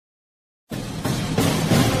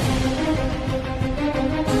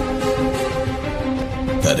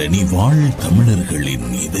தரணி வாழ் தமிழர்களின்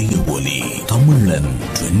இதய ஒலி தமிழன்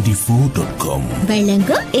 24.com.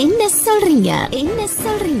 வழங்க என்ன சொல்றீங்க.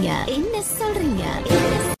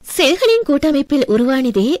 செல்களின் கூட்டமைப்பில்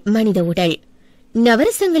உருவானதே மனித உடல்.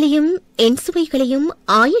 நவரசங்களையும் என்சுவைகளையும்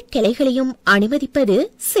ஆயுட்கிளைகளையும் அனுமதிப்பது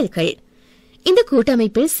செல்கள். இந்த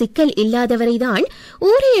கூட்டமைப்பில் சிக்கல் இல்லாதவரைதான்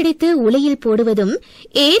ஊரை அடித்து உலையில் போடுவதும்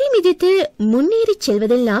ஏறி மிதித்து முன்னேறிச்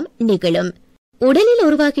செல்வதெல்லாம் நிகழும். உடலில்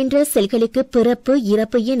உருவாகின்ற செல்களுக்கு பிறப்பு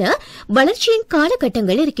இறப்பு என வளர்ச்சியின்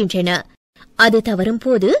காலகட்டங்கள் இருக்கின்றன. அது தவறும்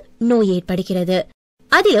போது நோய் ஏற்படுகிறது.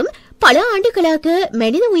 அதிலும் பல ஆண்டுகளாக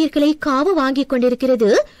மனித உயிர்களை காவு வாங்கிக் கொண்டிருக்கிறது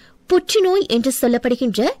புற்றுநோய் என்று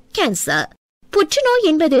சொல்லப்படுகின்ற கேன்சர். புற்றுநோய்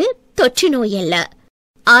என்பது தொற்று நோய் அல்ல.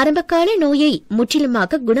 ஆரம்பகால நோயை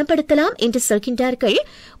முற்றிலுமாக குணப்படுத்தலாம் என்று சொல்கின்றார்கள்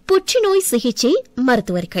புற்றுநோய் சிகிச்சை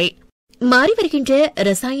மருத்துவர்கள். மாறி வருகின்ற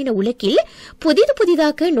ரசாயன உலகில்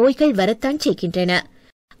புதிதாக நோய்கள் வரத்தான் செய்கின்றன.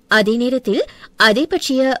 அதே நேரத்தில் அதை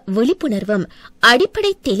பற்றிய விழிப்புணர்வும்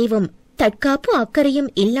அடிப்படை தெளிவும் தற்காப்பு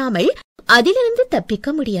அக்கறையும் இல்லாமல் அதிலிருந்து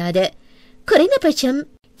தப்பிக்க முடியாது. குறைந்தபட்சம்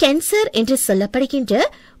கேன்சர் என்று சொல்லப்படுகின்ற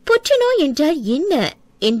புற்றுநோய் என்றால் என்ன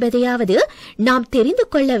என்பதையாவது நாம் தெரிந்து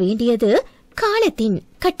கொள்ள வேண்டியது காலத்தின்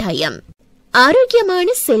கட்டாயம். ஆரோக்கியமான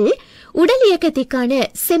செல் உடல் இயக்கத்திற்கான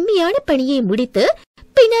செம்மையான பணியை முடித்து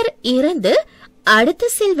பின்னர் இறந்து அடுத்த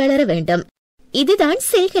செல் வளர வேண்டும். இதுதான்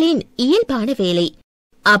செல்களின் இயல்பான வேலை.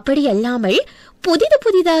 அப்படியல்லாமல்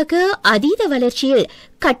புதிதாக அதீத வளர்ச்சியில்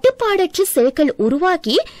கட்டுப்பாடற்ற செல்கள்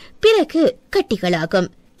உருவாகி பிறகு கட்டிகளாகும்.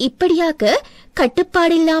 இப்படியாக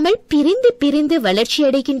கட்டுப்பாடில்லாமல் பிரிந்து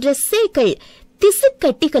வளர்ச்சியடைகின்ற செல்கள் திசு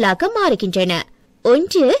கட்டிகளாக மாறுகின்றன.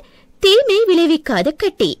 ஒன்று தீமை விளைவிக்காத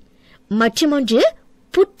கட்டி, மற்றொன்று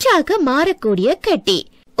புற்றாக மாறக்கூடிய கட்டி.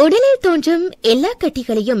 உடலில் தோன்றும் எல்லா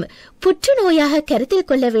கட்டிகளையும் புற்றுநோயாக கருத்தில்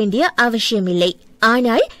கொள்ள வேண்டிய அவசியமில்லை.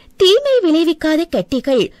 ஆனால் தீமை விளைவிக்காத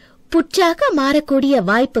கட்டிகள் புற்றாக மாறக்கூடிய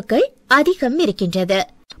வாய்ப்புகள் அதிகம் இருக்கின்றது.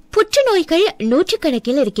 புற்றுநோய்கள்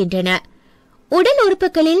நூற்றுக்கணக்கில் இருக்கின்றன. உடல்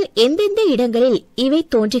உறுப்புகளில் எந்தெந்த இடங்களில் இவை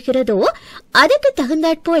தோன்றுகிறதோ அதற்கு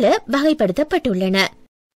தகுந்தாற்போல வகைப்படுத்தப்பட்டுள்ளன.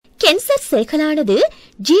 கேன்சர் செல்களானது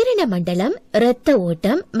ஜீரண மண்டலம், இரத்த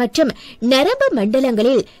ஓட்டம் மற்றும் நரம்பு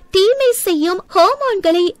மண்டலங்களில் தீமை செய்யும்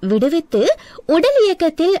ஹார்மோன்களை விடுவித்து உடல்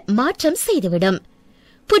இயக்கத்தில் மாற்றம் செய்துவிடும்.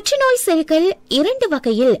 புற்றுநோய் செல்கள் இரண்டு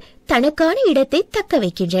வகையில் தனக்கான இடத்தை தக்க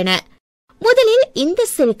வைக்கின்றன. முதலில் இந்த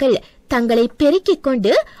செல்கள் தங்களை பெருக்கிக்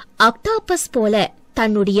கொண்டு ஆக்டோபஸ் போல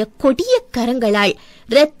தன்னுடைய கொடிய கரங்களால்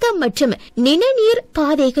இரத்தம் மற்றும் நிணநீர்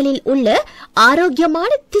பாதைகளில் உள்ள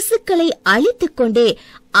ஆரோக்கியமான திசுக்களை அழித்துக் கொண்டே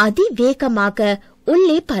அதிவேகமாக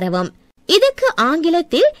உள்ளே பரவும். இதற்கு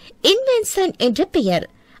ஆங்கிலத்தில் இன்வென்ஷன் என்ற பெயர்.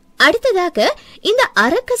 அடுத்ததாக இந்த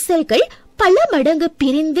அரக்க செல்கள் பல மடங்கு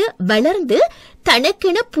பிரிந்து வளர்ந்து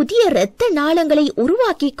தனக்கென புதிய இரத்த நாளங்களை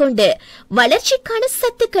உருவாக்கிக் கொண்டு வளர்ச்சிக்கான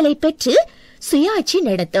சத்துக்களை பெற்று சுயாட்சி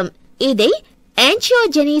நடத்தும். இதை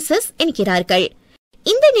ஆஞ்சியோஜெனிசிஸ் என்கிறார்கள்.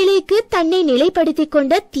 இந்த நிலைக்கு தன்னை நிலைப்படுத்திக்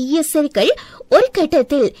கொண்ட தீய செல்கள் ஒரு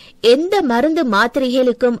கட்டத்தில் எந்த மருந்து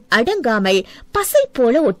மாத்திரைகளுக்கும் அடங்காமல் பசை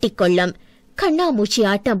போல ஒட்டிக்கொள்ளும். கண்ணாமூச்சி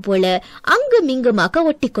ஆட்டம் போல அங்குமிங்குமாக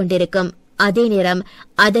ஒட்டிக்கொண்டிருக்கும். அதே நேரம்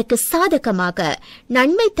அதற்கு சாதகமாக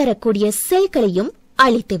நன்மை தரக்கூடிய செல்களையும்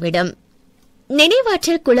அழித்துவிடும்.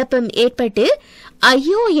 நினைவாற்றல் குழப்பம் ஏற்பட்டு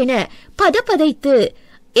ஐயோ என பதப்பதைத்து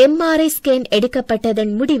MRI ஸ்கேன்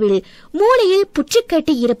எடுக்கப்பட்டதன் முடிவில் மூளையில்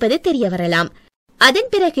புற்றுக்கட்டி இருப்பது தெரிய வரலாம். அதன்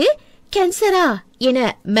பிறகு கேன்சரா என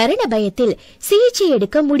மரண பயத்தில் சிகிச்சை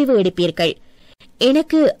எடுக்க முடிவு எடுப்பீர்கள்.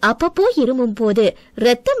 எனக்கு அப்பப்போ இருமும் போது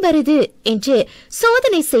ரத்தம் வருது என்று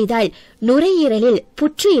சோதனை செய்தால் நுரையீரலில்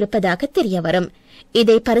புற்று இருப்பதாக தெரிய வரும்.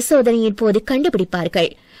 இதை பரிசோதனையின் போது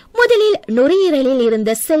கண்டுபிடிப்பார்கள். முதலில் நுரையீரலில்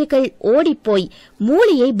இருந்த செல்கள் ஓடிப்போய்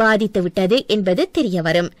மூளையை பாதித்து விட்டது என்பது தெரிய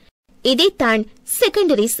வரும். இதைத்தான்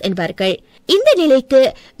செகண்டரிஸ் என்பார்கள். இந்த நிலைக்கு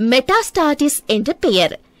மெட்டாஸ்டாசிஸ் என்று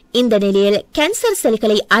பெயர். இந்த நிலையில் கேன்சர்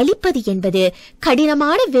செல்களை அழிப்பது என்பது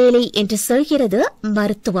கடினமான வேலை என்று சொல்கிறது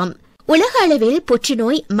மருத்துவம். உலக அளவில்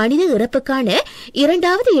புற்றுநோய் மனித இறப்புக்கான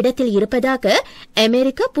 2வது இடத்தில் இருப்பதாக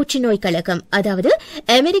அமெரிக்க புற்றுநோய் கழகம், அதாவது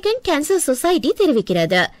அமெரிக்கன் கேன்சர் சொசைட்டி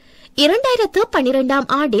தெரிவிக்கிறது. 2012ஆம்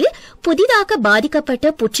ஆண்டில் புதிதாக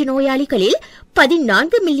பாதிக்கப்பட்ட புற்றுநோயாளிகளில்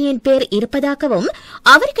 14 மில்லியன் பேர் இருப்பதாகவும்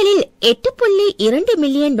அவர்களில் 8.2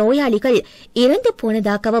 மில்லியன் நோயாளிகள் இறந்து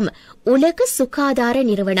போனதாகவும் உலக சுகாதார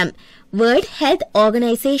நிறுவனம் வேர்ல்ட் ஹெல்த்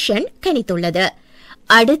ஆர்கனைசேஷன் கணித்துள்ளது.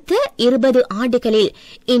 அடுத்த 20 ஆண்டுகளில்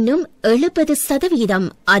இன்னும் 70%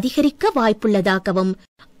 அதிகரிக்க வாய்ப்புள்ளதாகவும்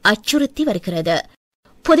அச்சுறுத்தி வருகிறது.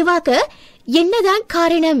 பொதுவாக என்னதான்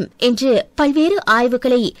காரணம் என்று பல்வேறு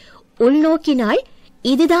ஆய்வுகளை உள்நோக்கினால்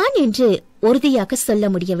இதுதான் என்று உறுதியாக சொல்ல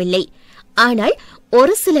முடியவில்லை. ஆனால்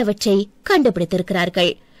ஒரு சிலவற்றை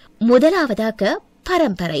கண்டுபிடித்திருக்கிறார்கள். முதலாவதாக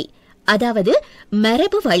பரம்பரை, அதாவது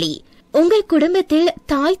மரபு வழி. உங்கள் குடும்பத்தில்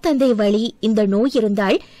தாய் தந்தை வழி இந்த நோய்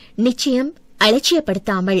இருந்தால் நிச்சயம்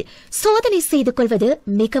அலட்சியப்படுத்தாமல் சோதனை செய்து கொள்வது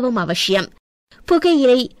மிகவும் அவசியம்.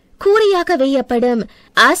 புகையிலை, கூரையாக வேயப்படும்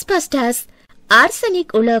ஆஸ்பாஸ்டாஸ்,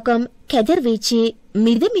 ஆர்சனிக் உலோகம், கதிர்வீச்சு,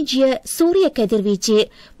 மிதமிஞ்சிய சூரிய கதிர்வீச்சு,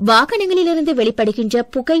 வாகனங்களிலிருந்து வெளிப்படுகின்ற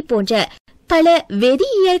புகை போன்ற பல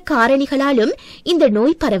வேதியியல் காரணிகளாலும் இந்த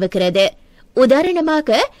நோய் பரவுகிறது. உதாரணமாக,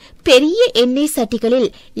 பெரிய எண்ணெய் சட்டிகளில்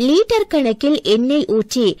லீட்டர் கணக்கில் எண்ணெய்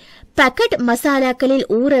ஊற்றி பக்கெட் மசாலாக்களில்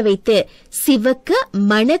ஊற வைத்து சிவக்க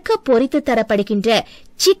மணக்க பொரித்து தரப்படுகின்ற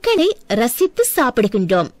சிக்கனை ரசித்து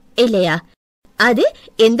சாப்பிடுகின்றோம் இல்லையா? அது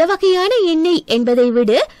எந்த வகையான எண்ணெய் என்பதை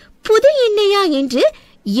விட புது எண்ணெயா என்று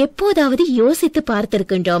எப்போதாவது யோசித்து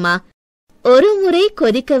பார்த்திருக்கின்றோமா? ஒரு முறை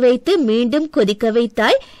கொதிக்க வைத்து மீண்டும் கொதிக்க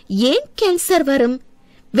வைத்தால் ஏன் கேன்சர் வரும்?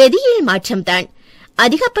 வேதியியல் மாற்றம்தான்.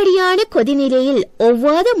 அதிகப்படியான கொதிநிலையில்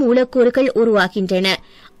ஒவ்வாத மூலக்கூறுகள் உருவாகின்றன.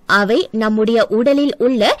 அவை நம்முடைய உடலில்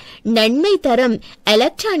உள்ள நன்மை தரும்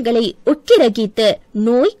எலக்ட்ரான்களை உட்கிரகித்து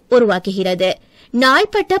நோய் உருவாக்குகிறது.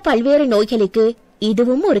 நாள்பட்ட பல்வேறு நோய்களுக்கு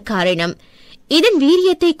இதுவும் ஒரு காரணம். இதன்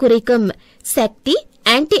வீரியத்தை குறைக்கும் சக்தி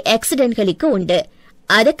ஆன்டி ஆக்சிடென்ட்களுக்கு உண்டு.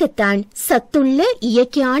 அதற்குத்தான் சத்துள்ள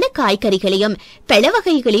இயற்கையான காய்கறிகளையும்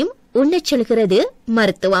பழவகைகளையும் உண்ணச் சொல்கிறது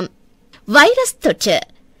மருத்துவம். வைரஸ் தொற்று.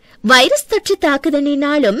 வைரஸ் தொற்று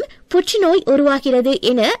தாக்குதலினாலும் புற்றுநோய் உருவாகிறது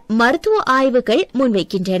என மருத்துவ ஆய்வுகள்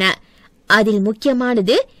முன்வைக்கின்றன. அதில்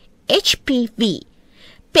முக்கியமானது HPV,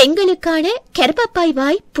 பெண்களுக்கான கர்ப்பப்பை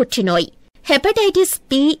வாய் புற்றுநோய். ஹெப்படைட்டிஸ்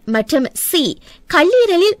B மற்றும் C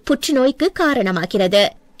கல்லீரலில் புற்றுநோய்க்கு காரணமாகிறது.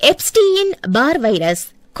 எப்ஸ்டீன் பார் வைரஸ்,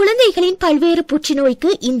 குழந்தைகளின் பல்வேறு புற்றுநோய்க்கு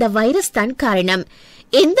இந்த வைரஸ் தான் காரணம்.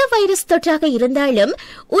 எந்த வைரஸ் தொற்றாக இருந்தாலும்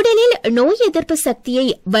உடலில் நோய் எதிர்ப்பு சக்தியை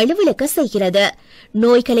வலுவிழக்க செய்கிறது.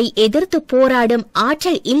 நோய்களை எதிர்த்து போராடும்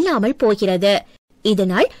ஆற்றல் இல்லாமல் போகிறது.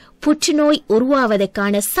 இதனால் புற்றுநோய்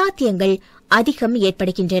உருவாவதற்கான சாத்தியங்கள் அதிகம்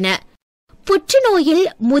ஏற்படுகின்றன. புற்றுநோயில்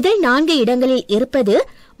முதல் 4 இடங்களில் இருப்பது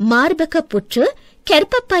மார்பக புற்று,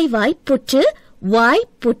 கர்ப்பப்பை வாய் புற்று, வாய்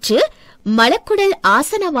புற்று, மலக்குடல்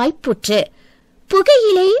ஆசனவாய் புற்று.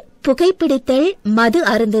 புகையிலை, புகைப்பிடித்தல், மது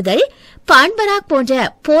அருந்துதல், பான்பராக் போன்ற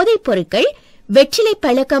போதைப் பொருட்கள், வெற்றிலை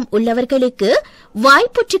பழக்கம் உள்ளவர்களுக்கு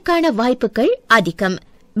வாய்ப்புற்றுக்கான வாய்ப்புகள் அதிகம்.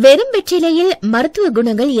 வெறும் வெற்றிலையில் மருத்துவ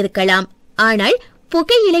குணங்கள் இருக்கலாம், ஆனால்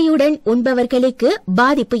புகையிலையுடன் உண்பவர்களுக்கு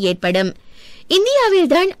பாதிப்பு ஏற்படும்.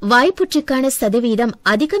 இந்தியாவில்தான் வாய்ப்புற்றுக்கான சதவீதம்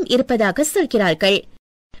அதிகம் இருப்பதாக சொல்கிறார்கள்.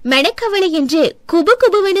 மனக்கவலை என்று குபு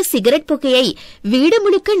குபுவென சிகரெட் புகையை வீடு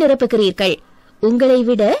முழுக்க நிரப்புகிறீர்கள். உங்களை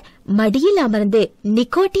விட மடியில் அமர்ந்து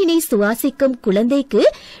நிக்கோட்டினை சுவாசிக்கும் குழந்தைக்கு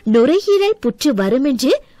நுரையீரல் புற்று வரும்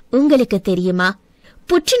என்று உங்களுக்கு தெரியுமா?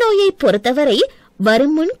 புற்றுநோயை பொறுத்தவரை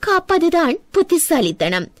வரும் முன் காப்பதுதான்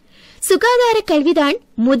புத்திசாலித்தனம். சுகாதார கல்விதான்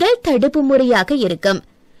முதல் தடுப்பு முறையாக இருக்கும்.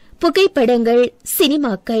 புகைப்படங்கள்,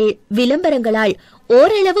 சினிமாக்கள், விளம்பரங்களால்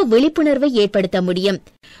ஓரளவு விழிப்புணர்வை ஏற்படுத்த முடியும்.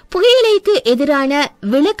 புகையிலைக்கு எதிரான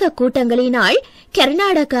விளக்க கூட்டங்களினால்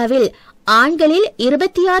கர்நாடகாவில் ஆண்களில்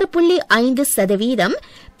 26.5%,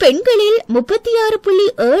 பெண்களில்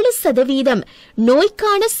 36.7%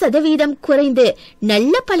 நோய்க்கான சதவீதம் குறைந்து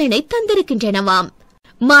நல்ல பலனை தந்திருக்கின்றனவாம்.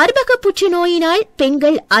 மார்பக புற்றுநோயினால்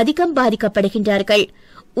பெண்கள் அதிகம் பாதிக்கப்படுகின்றார்கள்.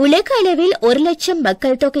 உலக அளவில் 1,00,000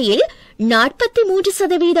 மக்கள் தொகையில்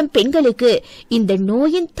 43% பெண்களுக்கு இந்த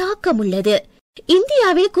நோயின் தாக்கம் உள்ளது.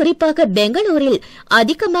 இந்தியாவில் குறிப்பாக பெங்களூரில்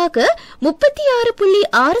அதிகமாக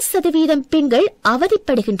 36.6% பெண்கள்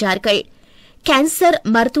அவதிப்படுகின்றார்கள். கேன்சர்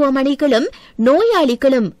மருத்துவமனைகளும்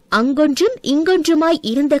நோயாளிகளும் அங்கொன்றும் இங்கொன்றுமாய்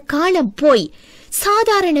இருந்த காலம் போய்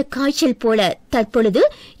சாதாரண காய்ச்சல் போல தற்பொழுது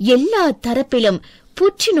எல்லா தரப்பிலும்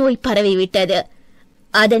புற்றுநோய் பரவிவிட்டது.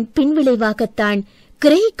 அதன் பின்விளைவாகத்தான்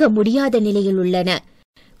கிரகிக்க முடியாத நிலையில் உள்ளன.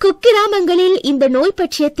 குக்கிராமங்களில் இந்த நோய்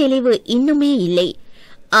பற்றிய தெளிவு இன்னுமே இல்லை.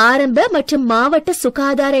 ஆரம்ப மற்றும் மாவட்ட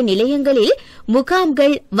சுகாதார நிலையங்களில்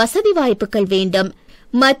முகாம்கள், வசதி வாய்ப்புகள் வேண்டும்.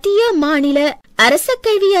 மத்திய மாநில அரச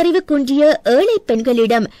கல்வி அறிவு குன்றிய ஏழை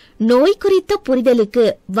பெண்களிடம் நோய் குறித்த புரிதலுக்கு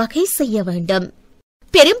வகை செய்ய வேண்டும்.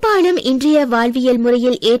 பெரும்பாலும் இன்றைய வாழ்வியல்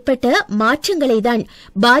முறையில் ஏற்பட்ட மாற்றங்களைதான்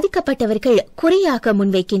பாதிக்கப்பட்டவர்கள் குறையாக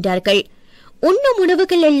முன்வைக்கின்றார்கள். உண்ணும்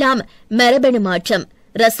உணவுகள் எல்லாம் மரபணு மாற்றம்,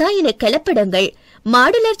 ரசாயன கலப்படங்கள்,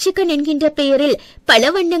 மாடுலர் சிக்கன் என்கின்ற பெயரில்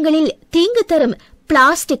பல வண்ணங்களில் தீங்கு தரும்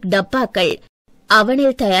பிளாஸ்டிக் டப்பாக்கள்,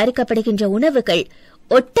 அவனில் தயாரிக்கப்படுகின்ற உணவுகள்,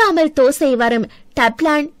 ஒட்டாமல் தோசை வரும்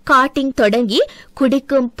டப்லான் காட்டிங் தொடங்கி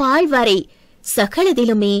குடிக்கும் பால் வரை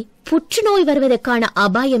சகலதிலுமே புற்றுநோய் வருவதற்கான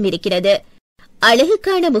அபாயம் இருக்கிறது.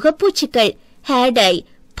 அழகுக்கான முகப்பூச்சிகள், ஹேர் டை,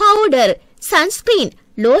 பவுடர், சன்ஸ்கிரீன்,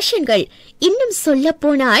 லோஷன்கள், இன்னும் சொல்ல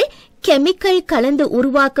போனால் கெமிக்கல் கலந்து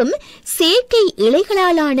உருவாக்கும் செயற்கை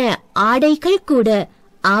இலைகளாலான ஆடைகள் கூட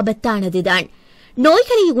ஆபத்தானதுதான்.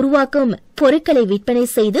 நோய்களை உருவாக்கும் பொருட்களை விற்பனை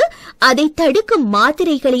செய்து அதை தடுக்கும்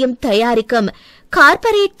மாத்திரைகளையும் தயாரிக்கும்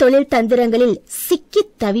கார்ப்பரேட் தொழில் தந்திரங்களில்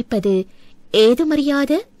சிக்கித் தவிப்பது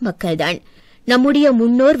ஏதுமறியாத மக்கள்தான். நம்முடைய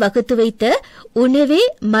முன்னோர் வகுத்து வைத்த உணவே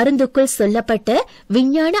மருந்துக்குள் சொல்லப்பட்ட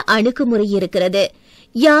விஞ்ஞான அணுகுமுறை இருக்கிறது.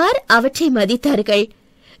 யார் அவற்றை மதித்தார்கள்?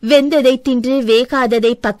 வெந்ததை தின்று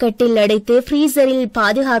வேகாததை பக்கெட்டில் அடைத்து ஃப்ரீசரில்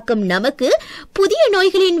பாதுகாக்கும் நமக்கு புதிய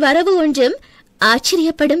நோய்களின் வரவு ஒன்றும்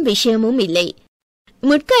ஆச்சரியப்படும் விஷயமும் இல்லை.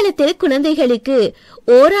 முற்காலத்தில் குழந்தைகளுக்கு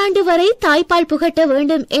ஓராண்டு வரை தாய்ப்பால் புகட்ட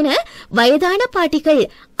வேண்டும் என வயதான பாட்டிகள்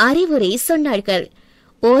அறிவுரை சொன்னார்கள்.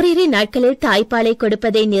 ஓரிரு நாட்களில் தாய்ப்பாலை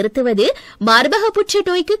கொடுப்பதை நிறுத்துவது மார்பக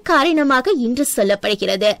புற்றுநோய்க்கு காரணமாக இன்று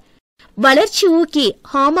சொல்லப்படுகிறது. வளர்ச்சி ஊக்கி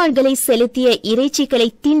ஹார்மோன்களை செலுத்திய இறைச்சிகளை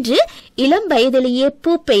தின்று இளம் வயதிலேயே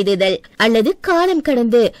பூ பெய்துதல் அல்லது காலம்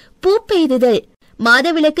கடந்து பூ பெய்துதல்,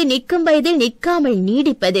 மாதவிலக்கு நிற்கும் வயதில் நிற்காமல்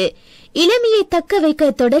நீடிப்பது, இளமையை தக்க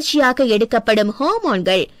வைக்க தொடர்ச்சியாக எடுக்கப்படும்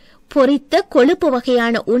ஹார்மோன்கள், பொரித்த கொழுப்பு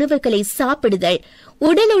வகையான உணவுகளை சாப்பிடுதல்,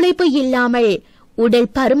 உடல் உழைப்பு இல்லாமல் உடல்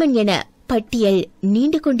பருமன் என பட்டியல்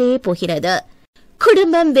நீண்டு கொண்டே போகிறது.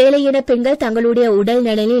 குடும்பம், வேலை என பெண்கள் தங்களுடைய உடல்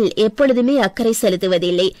நலனில் எப்பொழுதுமே அக்கறை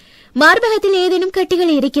செலுத்துவதில்லை. மார்பகத்தில் ஏதேனும்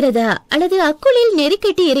கட்டிகள் இருக்கிறதா அல்லது அக்குளில்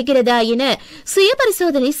நெறிக்கட்டி இருக்கிறதா என சுய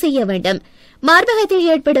பரிசோதனை செய்ய வேண்டும். மார்பகத்தில்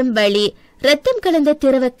ஏற்படும் வலி, ரத்தம் கலந்த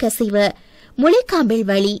திரவ கசிவு, முளைக்காம்பில்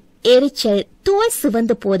வலி, எரிச்சல், தோல்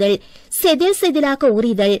சிவந்து போதல், செதில் செதிலாக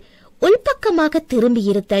உரிதல், உள்பக்கமாக திரும்பி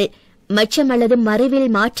இருத்தல், மச்சம் அல்லது மறைவில்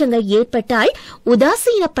மாற்றங்கள் ஏற்பட்டால்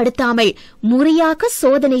உதாசீனப்படுத்தாமல் முறையாக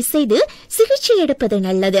சோதனை செய்து சிகிச்சை எடுப்பது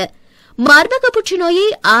நல்லது. மார்பக புற்றுநோயை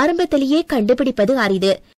ஆரம்பத்திலேயே கண்டுபிடிப்பது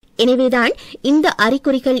அரிது. எனவேதான் இந்த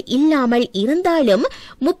அறிகுறிகள் இல்லாமல் இருந்தாலும்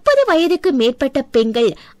 30 வயதுக்கு மேற்பட்ட பெண்கள்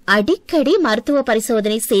அடிக்கடி மருத்துவ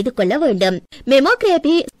பரிசோதனை செய்து கொள்ள வேண்டும்.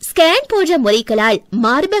 மெமோகிராபி, ஸ்கேன் போன்ற முறைகளால்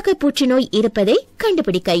மார்பக புற்றுநோய் இருப்பதை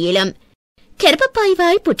கண்டுபிடிக்க இயலும்.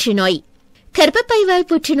 கர்ப்பப்பைவாய் புற்றுநோய். கர்ப்பப்பைவாய்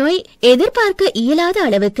புற்றுநோய் எதிர்பார்க்க இயலாத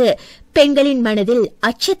அளவுக்கு பெண்களின் மனதில்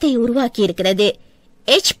அச்சத்தை உருவாக்கியிருக்கிறது.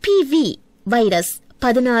 HPV வைரஸ்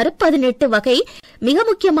 16-18 வகை மிக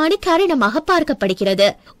முக்கியமான காரணமாக பார்க்கப்படுகிறது.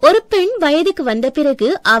 ஒரு பெண் வயதுக்கு வந்த பிறகு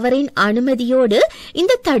அவரின் அனுமதியோடு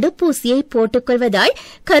இந்த தடுப்பூசியை போட்டுக்கொள்வதால்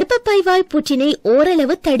கர்ப்பப்பைவாய் புற்றினை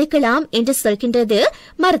ஓரளவு தடுக்கலாம் என்று சொல்கின்றது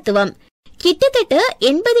மருத்துவம். கிட்டத்தட்ட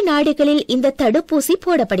 80 நாடுகளில் இந்த தடுப்பூசி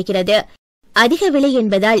போடப்படுகிறது. அதிக விலை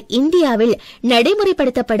என்பதால் இந்தியாவில்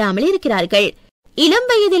நடைமுறைப்படுத்தப்படாமல் இருக்கிறார்கள். இளம்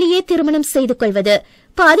வயதிலேயே திருமணம் செய்து கொள்வது,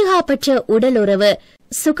 பாதுகாப்பற்ற உடலுறவு,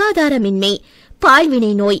 சுகாதாரமின்மை, பால்வினை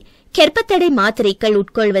நோய், கர்ப்பத்தடை மாத்திரைகள்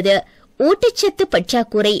உட்கொள்வது, ஊட்டச்சத்து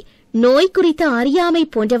பற்றாக்குறை, நோய் குறித்த அறியாமை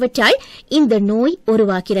போன்றவற்றால் இந்த நோய்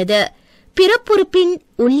உருவாகிறது. பிறப்புறுப்பின்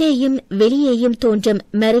உள்ளேயும் வெளியேயும் தோன்றும்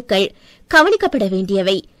மருக்கள் கவனிக்கப்பட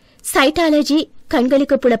வேண்டியவை. சைட்டாலஜி,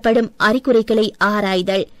 கண்களுக்கு புலப்படும் அறிகுறிகளை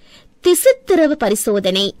ஆராய்தல், திசுத்திரவு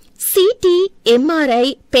பரிசோதனை, CT, MRI,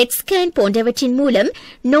 பெட் ஸ்கேன் போன்றவற்றின் மூலம்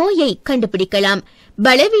நோயை கண்டுபிடிக்கலாம்.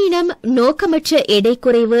 பலவீனம், நோக்கமற்ற எடை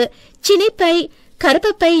குறைவு, சினைப்பை,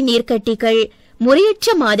 கர்ப்பப்பை நீர்க்கட்டிகள்,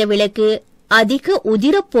 முறையற்ற மாதவிலக்கு, அதிக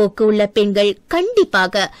உதிரப்போக்கு உள்ள பெண்கள்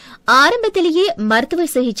கண்டிப்பாக ஆரம்பத்திலேயே மருத்துவ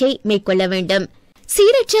சிகிச்சை மேற்கொள்ள வேண்டும்.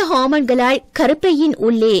 சீரற்ற ஹார்மோன்களால் கருப்பையின்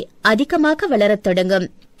உள்ளே அதிகமாக வளரத் தொடங்கும்.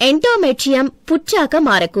 எண்டோமெட்ரியம் புற்றாக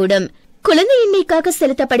மாறக்கூடும். குழந்தையின்மைக்காக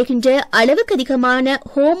செலுத்தப்படுகின்ற அளவுக்கு அதிகமான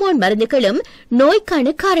ஹோமோன் மருந்துகளும்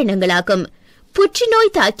நோய்க்கான காரணங்களாகும்.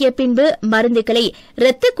 புற்றுநோய் தாக்கிய பின்பு மருந்துகளை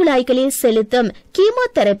இரத்த குழாய்களில் செலுத்தும்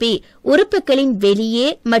கீமோதெரபி, உறுப்புகளின் வெளியே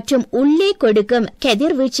மற்றும் உள்ளே கொடுக்கும்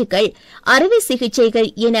கதிர்வீச்சுகள், அறுவை சிகிச்சைகள்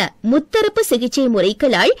என முத்தரப்பு சிகிச்சை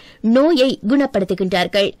முறைகளால் நோயை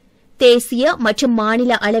குணப்படுத்துகின்றார்கள். தேசிய மற்றும்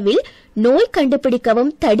மாநில அளவில் நோய்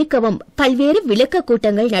கண்டுபிடிக்கவும் தடுக்கவும் பல்வேறு விளக்க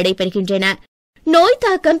கூட்டங்கள் நடைபெறுகின்றன. நோய்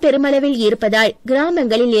தாக்கம் பெருமளவில் இருப்பதால்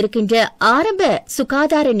கிராமங்களில் இருக்கின்ற ஆரம்ப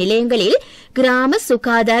சுகாதார நிலையங்களில் கிராம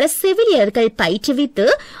சுகாதார செவிலியர்கள் பயிற்றுவித்து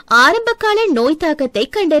ஆரம்பகால நோய் தாக்கத்தை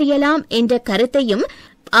கண்டறியலாம் என்ற கருத்தையும்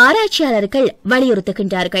ஆராய்ச்சியாளர்கள்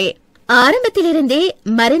வலியுறுத்துகின்றார்கள். ஆரம்பத்திலிருந்தே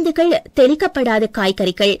மருந்துகள் தெளிக்கப்படாத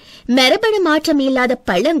காய்கறிகள், மரபணு மாற்றம் இல்லாத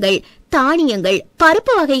பழங்கள், தானியங்கள்,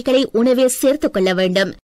 பருப்பு வகைகளை உணவில் சேர்த்துக் கொள்ள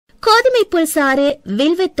வேண்டும். கோதுமை புல்சாறு,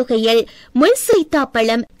 வில்வத் துகையல், முள்சீத்தா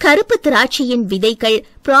பழம், கருப்பு திராட்சையின் விதைகள்,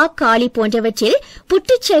 ப்ராக்காலி போன்றவற்றில்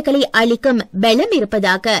புற்றுச்சேர்களை அளிக்கும் பலம்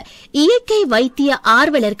இருப்பதாக இயற்கை வைத்திய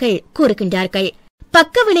ஆர்வலர்கள் கூறுகின்றார்கள்.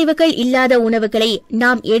 பக்க விளைவுகள் இல்லாத உணவுகளை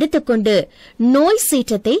நாம் எடுத்துக்கொண்டு நோய்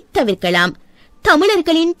சீற்றத்தை தவிர்க்கலாம்.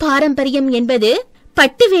 தமிழர்களின் பாரம்பரியம் என்பது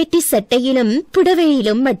பட்டு வேட்டி சட்டையிலும்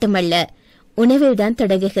புடவையிலும் மட்டுமல்ல, உணவில்தான்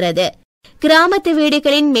தொடங்குகிறது. கிராமத்து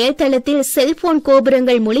வீடுகளின் மேல்தளத்தில் செல்போன்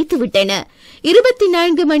கோபுரங்கள் முளைத்துவிட்டன.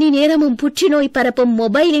 24 மணி நேரமும் புற்றுநோய் பரப்பும்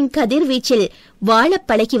மொபைலின் கதிர்வீச்சில் வாழ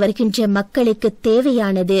பழகி வருகின்ற மக்களுக்கு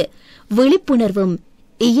தேவையானது விழிப்புணர்வும்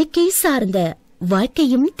இயற்கை சார்ந்த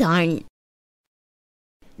வாழ்க்கையும் தான்.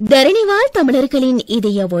 தரணிவால் தமிழர்களின்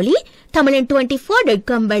இதய ஒளி தமிழன்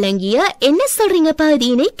 24.com வழங்கிய என்ன சொல்றீங்க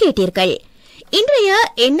பகுதியினை கேட்டீர்கள். இன்றைய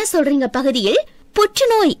என்ன சொல்றீங்க பகுதியில்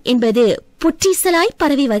புற்றுநோய் என்பது புற்றீசலாய்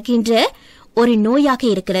பரவி வருகின்ற ஒரு நோயாக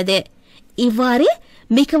இருக்கிறது. இவ்வாறு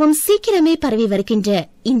மிகவும் சீக்கிரமே பரவி வருகின்ற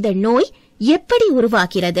இந்த நோய் எப்படி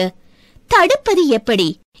உருவாகிறது, தடுப்பது எப்படி,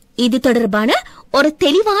 இது தொடர்பான ஒரு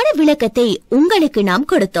தெளிவான விளக்கத்தை உங்களுக்கு நாம்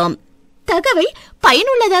கொடுத்தோம். தகவல்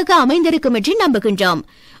பயனுள்ளதாக அமைந்திருக்கும் என்று நம்புகின்றோம்.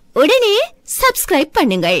 உடனே சப்ஸ்கிரைப்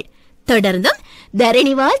பண்ணுங்கள். தொடர்ந்தும்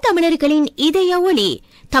தரணிவால் தமிழர்களின் இதய ஒளி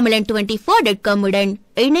தமிழன் 24.com உடன்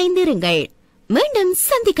இணைந்திருங்கள். மீண்டும்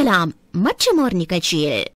சந்திக்கலாம் மற்றொரு நிகழ்ச்சியில்.